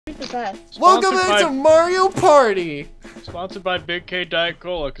best. Welcome into Mario Party! Sponsored by Big K Diet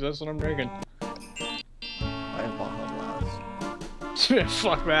Cola, because that's what I'm drinking. I have Baja Blast.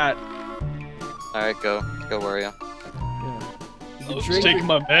 Fuck that. Alright, go. Go, Wario. Yeah. I'm just taking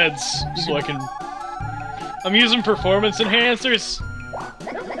my meds, so I can... I'm using performance enhancers!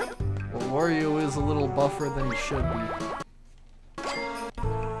 Well, Wario is a little buffer than he should be.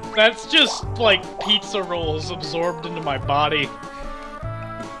 That's just, like, pizza rolls absorbed into my body.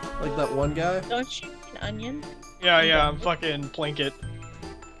 Like that one guy? Don't you mean onion? Yeah, I'm fucking Plinkett.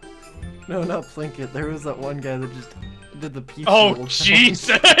 No, not Plinkett. There was that one guy that just did the pizza Oh, roll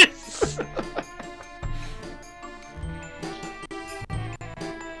Jesus!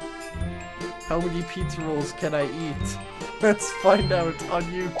 How many pizza rolls can I eat? Let's find out on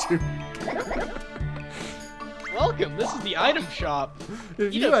YouTube. Welcome, this is the item shop.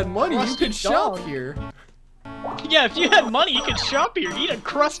 If Eat you a had money, you crusty could shop dog. here. Yeah, if you had money, you could shop here. Eat a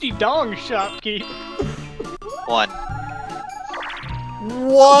crusty dong, shopkeep. 1.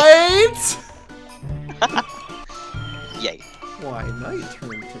 What? Yay. Why, night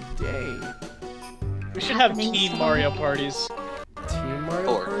turn today. We should have team Mario parties. Team Mario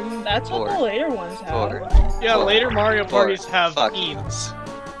 4. Party? That's what 4. the later ones have. 4. Yeah, 4. later Mario 4. parties have Fuck. teams.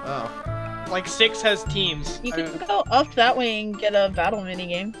 Oh. Like 6 has teams. You can go up that way and get a battle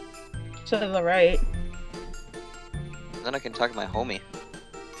minigame. To the right. Then I can talk to my homie.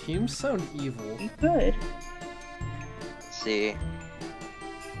 Teams sound evil. You could. Let's see.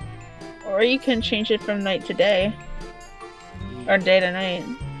 Or you can change it from night to day. Or day to night.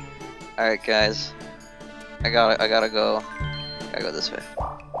 Alright, guys. I gotta go. Gotta go this way.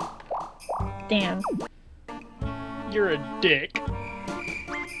 Damn. You're a dick.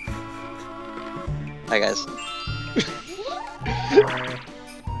 Hi, guys.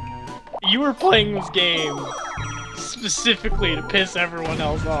 You were playing this game specifically to piss everyone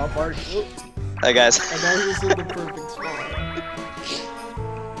else off, aren't you? Hi, guys. I know he was in the perfect spot.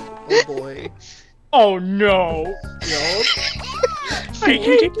 Oh boy. Oh no! Yup. I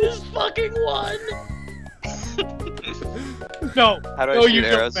hate this fucking one! No! How do I no, shoot you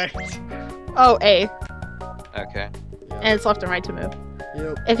arrows? don't, Megsie. Oh, A. Okay. And it's left and right to move.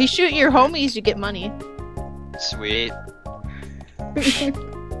 Yep. If you shoot your homies, you get money. Sweet.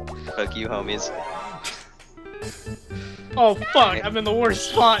 Fuck you, homies. Oh fuck, I'm in the worst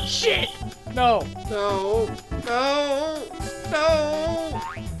spot. Shit! No! No. No. No.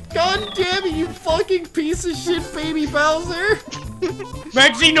 God damn it, you fucking piece of shit, baby Bowser!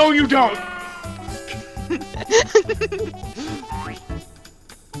 Megsie, no you don't!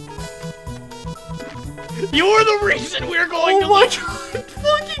 You're the reason we're going to Oh my lose! god,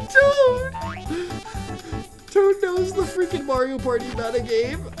 fucking Toad! Toad knows the freaking Mario Party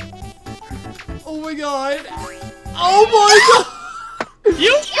metagame. Oh my god. Oh my god!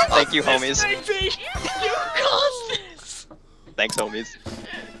 You Thank you, caused homies. this, Megsie! You caused this! Thanks, homies.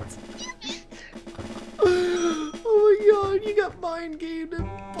 Oh my god, you got mind gamed and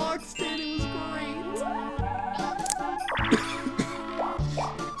boxed in, it was great.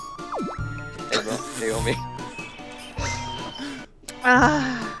 Hey, bro. Hey, homie.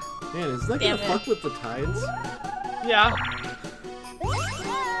 Ah. Man, is that Damn gonna it. fuck with the tides? Yeah.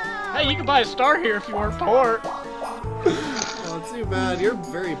 Hey, you can buy a star here if you weren't poor. Oh, too bad, you're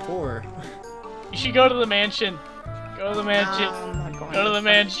very poor. You should go to the mansion. Go to the mansion. I'm not going Go to the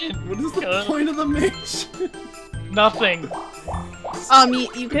mansion. What is the Go to- point of the mansion? Nothing.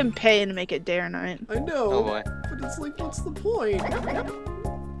 You can pay to make it day or night. I know, Oh boy. but it's like, what's the point?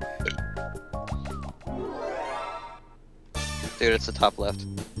 Dude, it's the top left.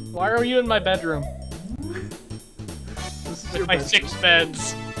 Why are you in my bedroom? This is With your my bed. 6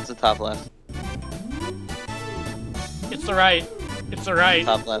 beds. It's the top left. It's the right. It's the right.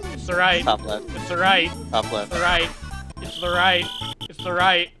 Top left. It's the right. Top left. It's the right. Top It's left. the right. It's the right. It's the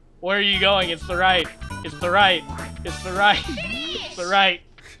right. Where are you going? It's the right. It's the right. It's the right. It's the right.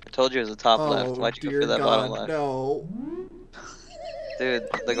 I told you it was the top Oh, left. Why'd you go dear for that God, bottom left? no. Dude,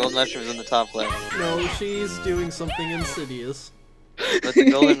 the golden mushroom's in the top left. No, she's doing something insidious. But the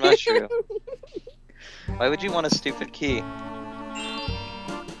golden mushroom. Why would you want a stupid key?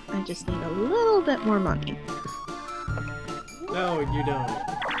 I just need a little bit more money. No, you don't.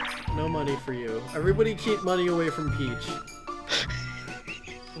 No money for you. Everybody keep money away from Peach.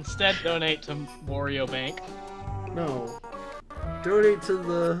 Instead, donate to Wario Bank. No. Donate to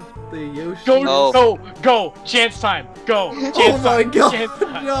the Yoshi. Go, Oh. go! Chance time! Go! Chance Oh my time. god, Chance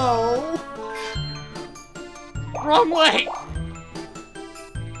time. no! Wrong way!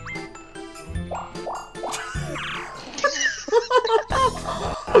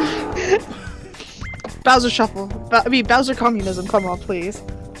 Bowser Shuffle. Bowser Communism, come on, please.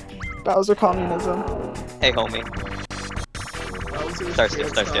 Bowser communism. Hey, homie. Bowser's Start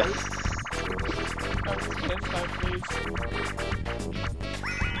skip, dance start skip. stars.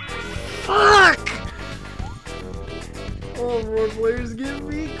 Fuck! Oh, role players give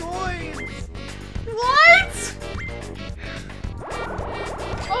me coins. What?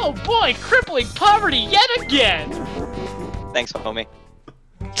 Oh boy, crippling poverty yet again! Thanks, homie.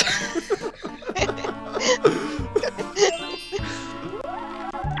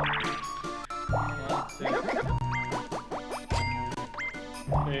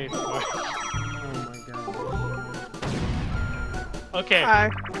 Hey, boy. Oh my god. Okay. Hi.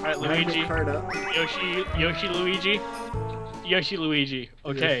 Alright, Line the Luigi. card up. Yoshi, Luigi. Okay. Yoshi, Luigi.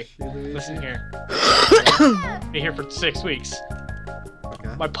 Listen here. Been here for 6 weeks.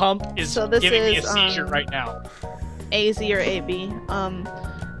 Okay. My pump is So this giving me a is, seizure right now. AZ or AB.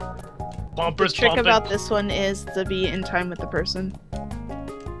 The Bumpers trick pumping. about this one is to be in time with the person.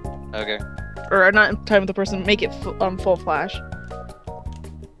 Okay. Or not in time with the person, make it full flash.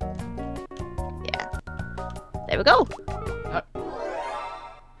 Yeah. There we go.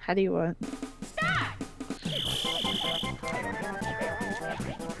 How do you want?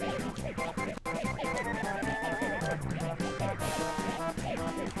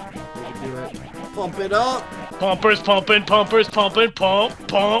 Do it. Pump it up. Pumpers pumping, pump, pump, pump,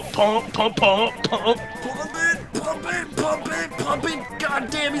 pump, pump, pump. Pump it, pump it, pump it, pump it. God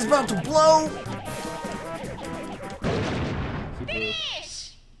damn, he's about to blow.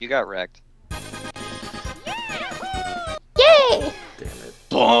 You got wrecked. Yay! Damn it.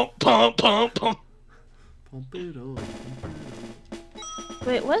 Pump. Pump it up.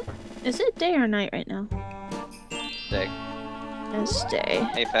 Wait, what? Is it day or night right now? Day. It's day.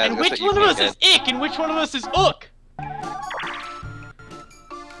 Hey, Faz, And guess which what you one of us can't is ick and which one of us is ook?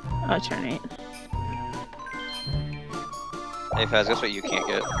 Oh, turn 8. get? Hey, Faz, guess what you can't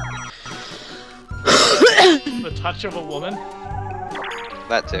get? The touch of a woman?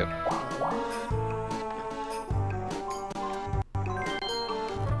 That too.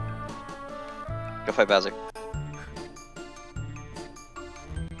 Go fight Bowser.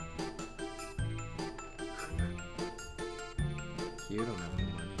 You don't have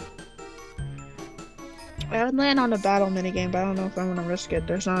any money. I would land on a battle minigame, but I don't know if I'm gonna risk it.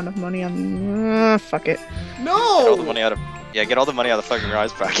 There's not enough money on. Fuck it. Get all the No! money out of. Yeah, get all the money out of the fucking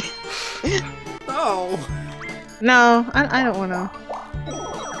Rise pack. No! No, I don't wanna.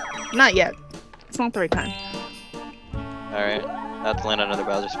 Not yet. It's not the right time. Alright. I have to land on another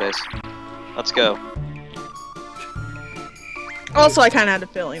Bowser space. Let's go. Also, I kind of had a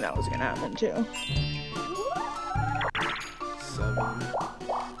feeling that was gonna happen too. 7.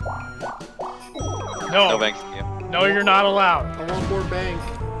 No No, thanks to you. no, you're not allowed. I want more bank.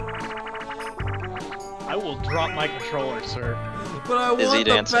 I will drop my controller, sir. But I Is he want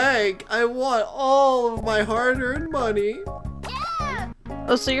the dancing? bank. I want all of my hard-earned money.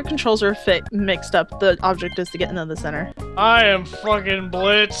 Oh, so your controls are mixed up. The object is to get into the center. I am fucking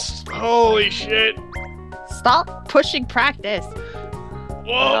blitzed. Holy shit. Stop pushing practice. Hold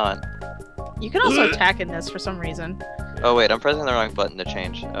Whoa. on. You can also attack in this for some reason. Oh wait, I'm pressing the wrong button to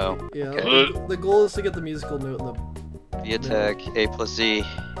change. Oh. Yeah, Okay. the goal is to get the musical note in the... The attack, A plus Z,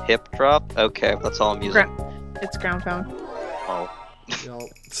 hip drop? Okay, that's all I'm using. It's ground pound. Oh. Yup. Oh,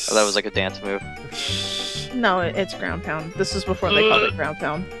 that was like a dance move. No, it's ground pound. This is before they called it ground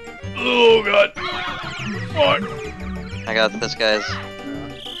pound. Oh god. Fuck. I got this, guys.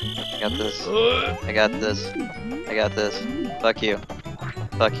 I got this. I got this. I got this. Fuck you.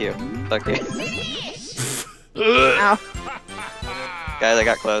 Fuck you. Fuck you. Ow. Guys, I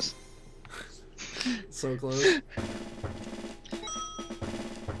got close. So close.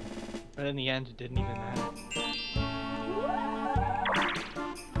 But in the end, it didn't even matter.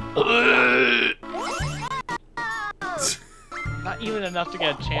 Not even enough to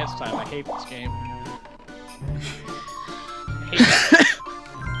get a chance time. I hate this game. I hate that.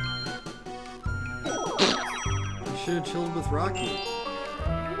 You should have chilled with Rocky.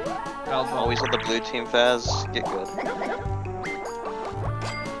 Always with the blue team, Faz. Get good. On the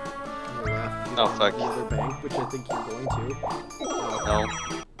left, you Oh, have fuck. The other bank, which I think you're going to. No.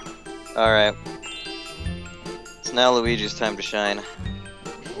 Alright. It's now Luigi's time to shine.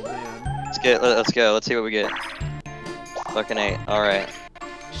 Oh man. Let's go. Let's see what we get. Fucking 8. Alright.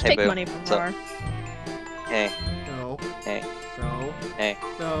 Just Hey, take boo. money from What's up? Rawr. Hey. No. Hey. No. Hey.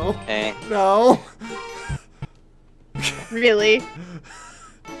 No. Hey. No. Really?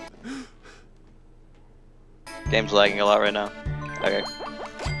 Game's lagging a lot right now. Okay.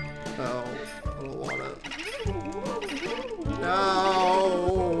 No. I don't wanna.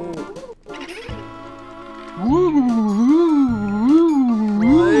 No.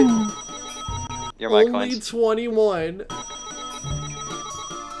 What? You're my Only coins. 21.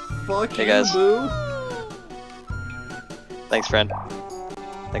 Fuck Hey, you, guys. boo. Thanks, friend.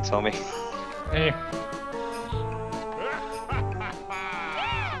 Thanks, homie. Hey.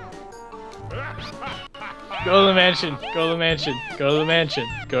 Go to the mansion. Go to the mansion. Go to the mansion.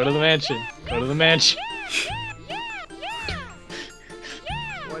 Go to the mansion. Go to the mansion.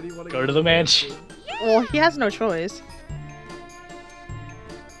 Why do you want to Go to the mansion. Well, he has no choice.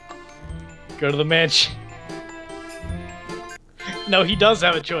 Go to the mansion. No, he does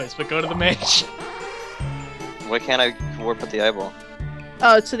have a choice, but go to the mansion. Why can't I warp with the eyeball?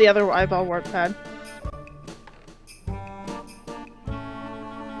 Oh, to the other eyeball warp pad.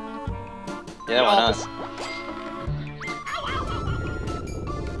 Yeah, why not?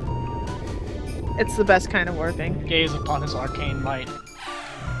 It's the best kind of warping. Gaze upon his arcane might.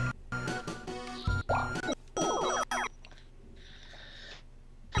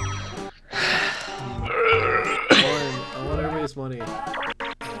 I want everybody's money.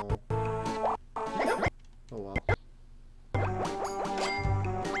 Oh wow.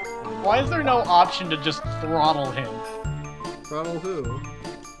 Why is there no option to just throttle him? Throttle who?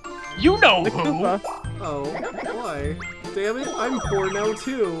 You know The who! Koopa. Oh, why? Damn it, I'm poor now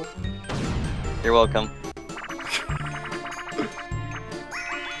too. You're welcome.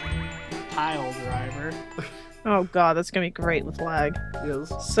 Pile driver. Oh god, that's gonna be great with lag.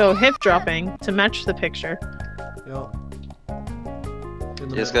 Yes. So hip dropping to match the picture. Yep.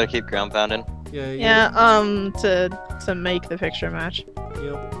 You just gotta keep ground pounding. Yeah. Yeah, to make the picture match.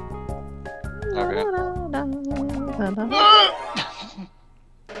 Yep. Okay.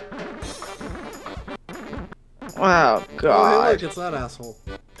 Wow, Oh, hey, god. look, it's that asshole.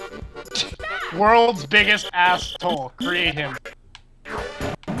 World's biggest asshole. Create him.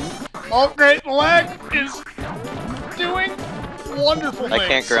 Oh, great! The lag is doing wonderful things. I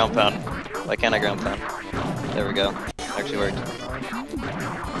can't ground pound. Why can't I ground pound? There we go. Actually worked.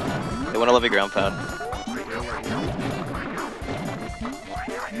 They wanna let me ground pound.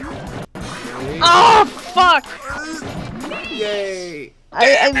 Oh, fuck! Yay!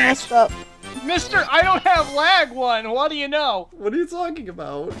 I messed up. Mister, I don't have lag one. What do you know? What are you talking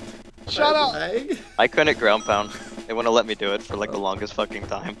about? Shut up. Lag? I couldn't ground pound. They wouldn't let me do it for like the longest fucking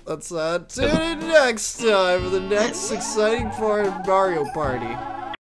time. Let's tune in next time for the next exciting part of Mario Party.